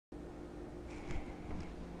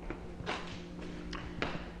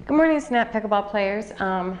Good morning, Snap Pickleball players.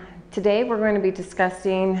 Today we're going to be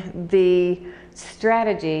discussing the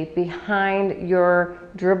strategy behind your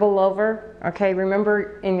dribble over. Okay,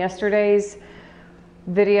 remember in yesterday's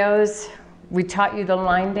videos we taught you the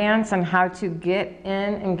line dance on how to get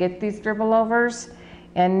in and get these dribble overs,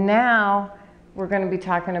 and now we're going to be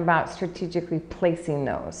talking about strategically placing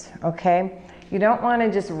those. Okay, you don't want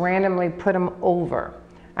to just randomly put them over.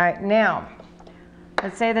 All right, now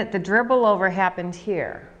let's say that the dribble over happened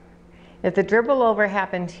here. If the dribble over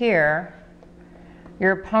happened here,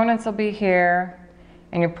 your opponents will be here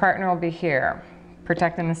and your partner will be here,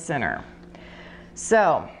 protecting the center.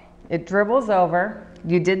 So it dribbles over,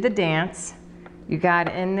 you did the dance, you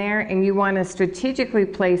got in there, and you want to strategically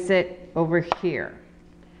place it over here.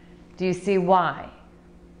 Do you see why?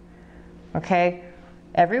 Okay,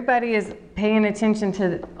 everybody is paying attention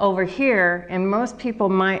to over here, and most people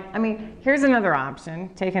might, here's another option,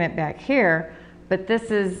 taking it back here, but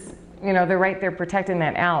this is, they're right there protecting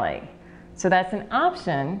that alley. So that's an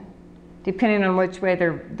option, depending on which way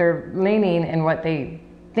they're leaning and what they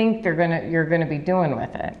think you're gonna be doing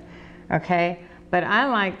with it. Okay? But I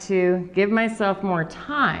like to give myself more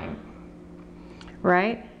time,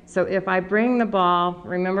 right? So if I bring the ball,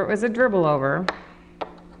 remember it was a dribble over.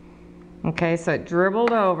 Okay, so it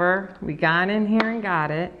dribbled over, we got in here and got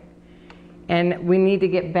it, and we need to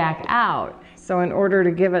get back out. So in order to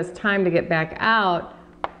give us time to get back out,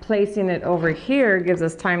 placing it over here gives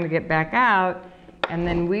us time to get back out, and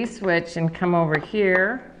then we switch and come over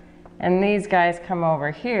here, and these guys come over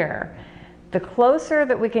here. The closer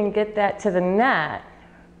that we can get that to the net,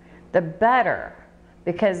 the better,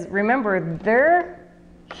 because remember, they're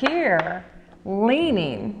here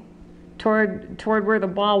leaning toward where the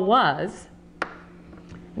ball was.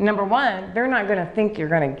 Number one, they're not going to think you're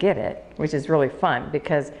going to get it, which is really fun,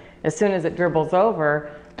 because as soon as it dribbles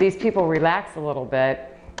over, these people relax a little bit,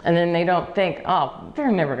 and then they don't think, oh,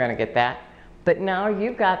 they're never going to get that. But now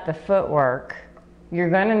you've got the footwork. You're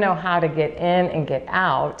going to know how to get in and get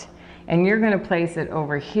out, and you're going to place it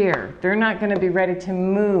over here. They're not going to be ready to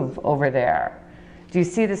move over there. Do you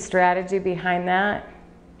see the strategy behind that?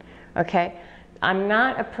 Okay. I'm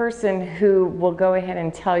not a person who will go ahead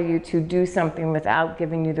and tell you to do something without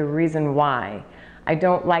giving you the reason why. I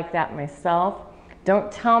don't like that myself.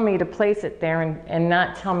 Don't tell me to place it there and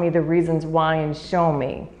not tell me the reasons why and show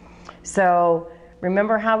me. So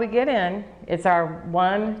remember how we get in. It's our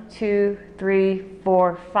 1, 2, 3,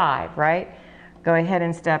 4, 5, right? Go ahead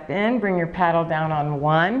and step in, bring your paddle down on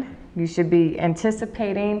 1. You should be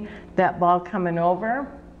anticipating that ball coming over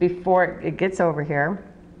before it gets over here.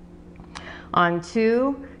 On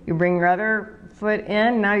 2, you bring your other foot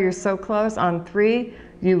in. Now you're so close. On 3,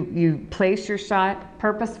 you place your shot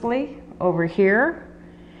purposefully over here.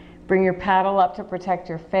 Bring your paddle up to protect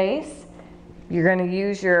your face. You're going to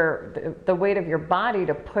use the weight of your body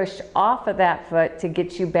to push off of that foot to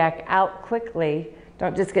get you back out quickly.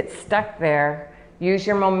 Don't just get stuck there. Use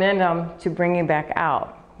your momentum to bring you back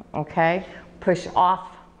out. Okay? Push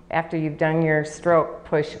off after you've done your stroke.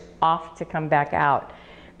 Push off to come back out.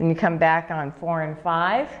 Then you come back on 4 and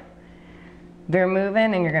 5. They're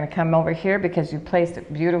moving, and you're going to come over here because you placed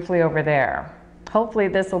it beautifully over there. Hopefully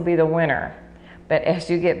this will be the winner. But as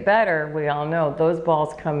you get better, we all know those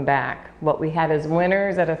balls come back. What we had as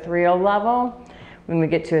winners at a 3-0 level, when we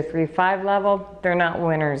get to a 3-5 level, they're not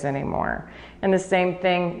winners anymore. And the same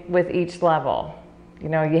thing with each level. You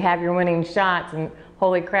have your winning shots, and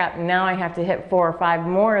holy crap, now I have to hit 4 or 5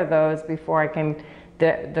 more of those before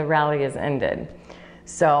the rally is ended.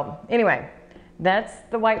 So anyway, that's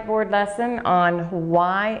the whiteboard lesson on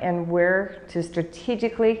why and where to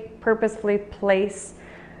strategically, purposefully place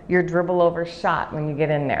your dribble over shot when you get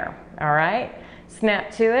in there. All right?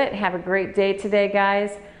 Snap to it. Have a great day today,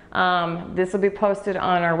 guys. This will be posted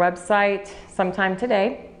on our website sometime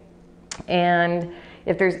today. And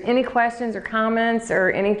if there's any questions or comments or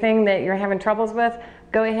anything that you're having troubles with,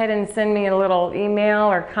 go ahead and send me a little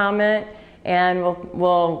email or comment, and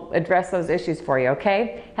we'll address those issues for you,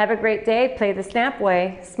 okay? Have a great day. Play the Snap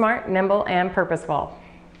way. Smart, nimble, and purposeful.